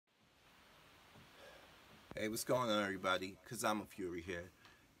Hey, what's going on, everybody? Because I'm a Fury here.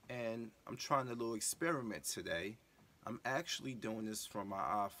 And I'm trying a little experiment today. I'm actually doing this from my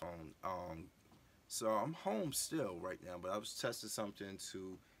iPhone. So I'm home still right now, but I was testing something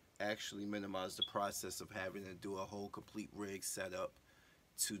to actually minimize the process of having to do a whole complete rig setup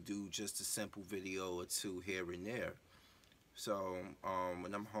to do just a simple video or two here and there. So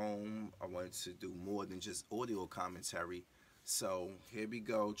when I'm home, I wanted to do more than just audio commentary. So here we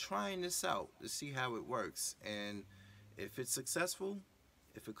go, trying this out to see how it works. And if it's successful,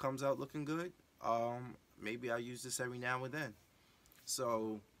 if it comes out looking good, maybe I use this every now and then.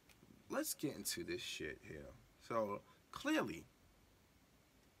 So let's get into this shit here. So clearly,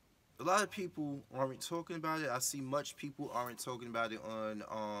 a lot of people aren't talking about it. I see much people aren't talking about it on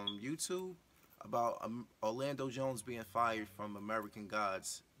YouTube about Orlando Jones being fired from American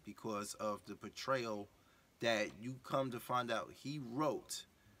Gods because of the portrayal that you come to find out he wrote,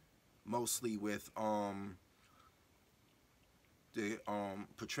 mostly with the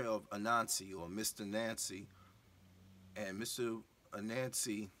portrayal of Anansi or Mr. Nancy. And Mr.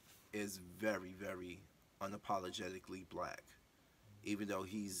 Anansi is very, very unapologetically black, even though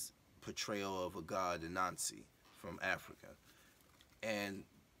he's portrayal of a god Anansi from Africa. And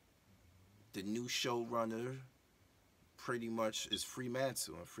the new showrunner pretty much is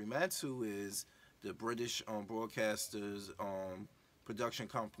Fremantle. And Fremantle is the British broadcasters production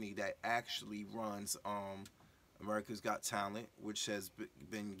company that actually runs America's Got Talent, which has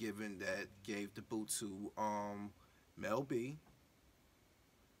been given, that gave the boot to Mel B,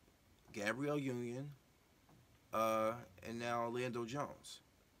 Gabrielle Union, and now Orlando Jones.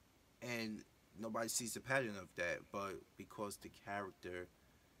 And nobody sees the pattern of that, but because the character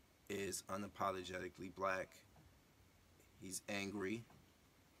is unapologetically black, he's angry,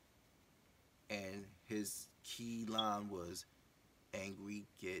 and his key line was, "Angry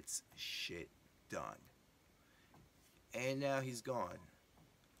gets shit done." And now he's gone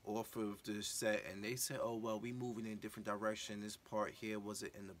off of the set, and they said, "Oh well, we moving in a different direction. This part here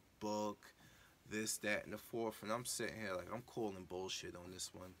wasn't in the book, this, that, and the fourth." And I'm sitting here like, I'm calling bullshit on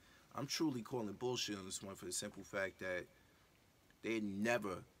this one. I'm truly calling bullshit on this one for the simple fact that they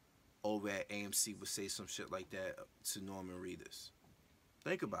never over at AMC would say some shit like that to Norman Reedus.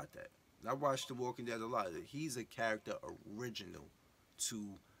 Think about that. I watched The Walking Dead a lot. He's a character original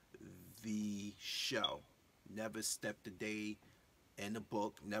to the show. Never stepped a day in the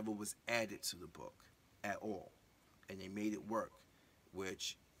book, never was added to the book at all. And they made it work,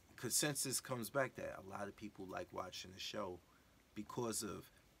 which consensus comes back that a lot of people like watching the show because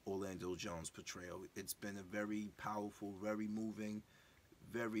of Orlando Jones' portrayal. It's been a very powerful, very moving,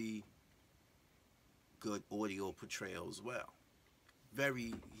 very good audio portrayal as well.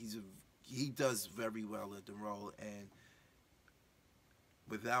 He does very well at the role, and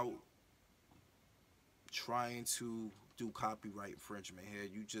without trying to do copyright infringement here,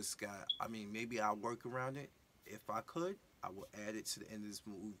 you just got, I mean, maybe I'll work around it. If I could, I will add it to the end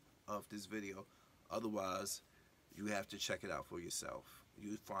of this video. Otherwise, you have to check it out for yourself.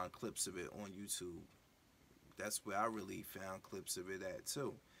 You find clips of it on YouTube. That's where I really found clips of it at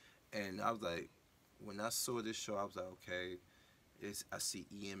too. And I was like, when I saw this show, I was like, okay, I see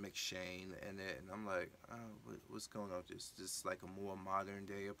Ian McShane in it, and I'm like, oh, what's going on? Just like a more modern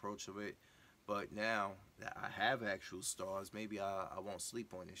day approach of it. But now that I have actual stars, maybe I won't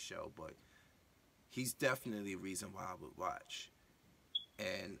sleep on this show, but he's definitely a reason why I would watch.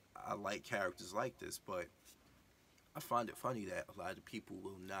 And I like characters like this, but I find it funny that a lot of people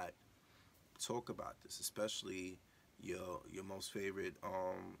will not talk about this, especially your most favorite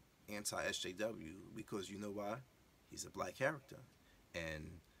anti-SJW, because you know why? He's a black character, and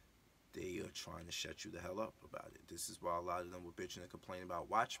they are trying to shut you the hell up about it. This is why a lot of them were bitching and complaining about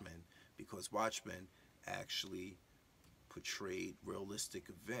Watchmen, because Watchmen actually portrayed realistic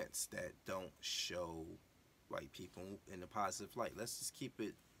events that don't show white people in a positive light. Let's just keep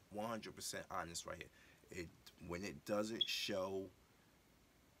it 100% honest right here. When it doesn't show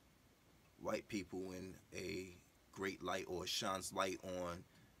white people in a great light, or shines light on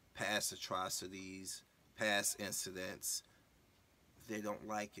past atrocities, past incidents, they don't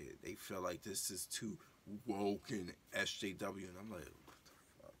like it. They feel like this is too woke and SJW, and I'm like, what the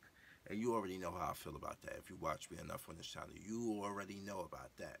fuck? And you already know how I feel about that. If you watch me enough on this channel, you already know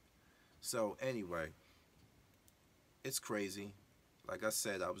about that. So anyway, it's crazy. Like I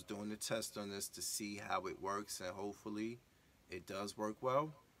said, I was doing the test on this to see how it works, and hopefully it does work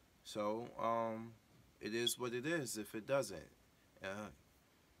well. So it is what it is. If it doesn't,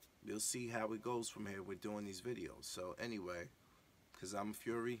 we'll see how it goes from here with doing these videos. So anyway, because I'm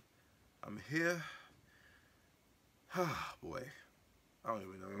Fury, I'm here. Boy, I don't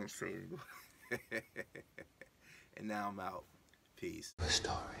even know what I'm saying. And now I'm out. Peace. The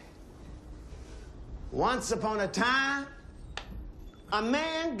story. Once upon a time, a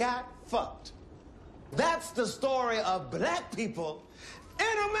man got fucked. That's the story of black people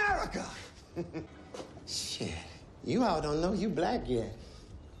in America. Shit, you all don't know you black yet.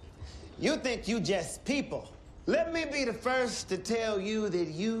 You think you just people. Let me be the first to tell you that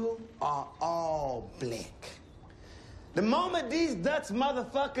you are all black. The moment these Dutch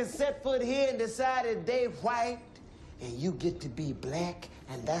motherfuckers set foot here and decided they white, and you get to be black,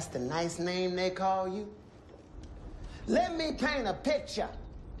 and that's the nice name they call you, let me paint a picture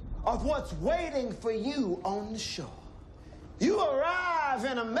of what's waiting for you on the shore. You arrive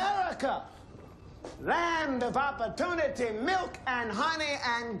in America, land of opportunity, milk and honey,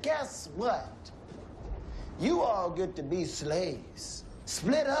 and guess what? You all get to be slaves,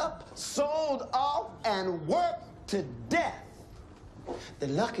 split up, sold off, and worked to death. The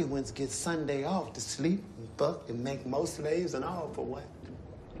lucky ones get Sunday off to sleep and fuck and make more slaves and all for what?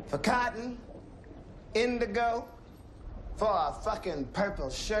 For cotton, indigo, for a fucking purple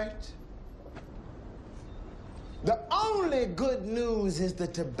shirt. The only good news is the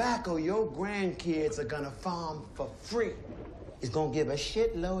tobacco your grandkids are gonna farm for free is gonna give a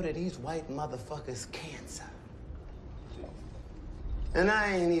shitload of these white motherfuckers cancer. And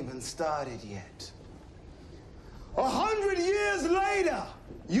I ain't even started yet. 100 years later,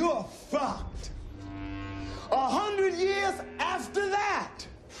 you're fucked. 100 years after that,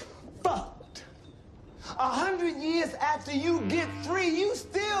 fucked. 100 years after you get free, you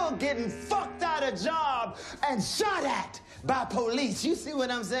still getting fucked out of job and shot at by police. You see what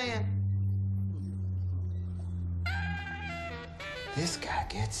I'm saying? This guy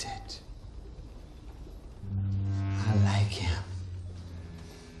gets it. I like him.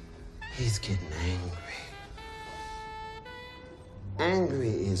 He's getting angry. Angry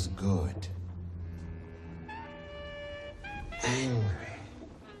is good. Angry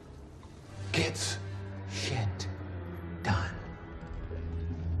gets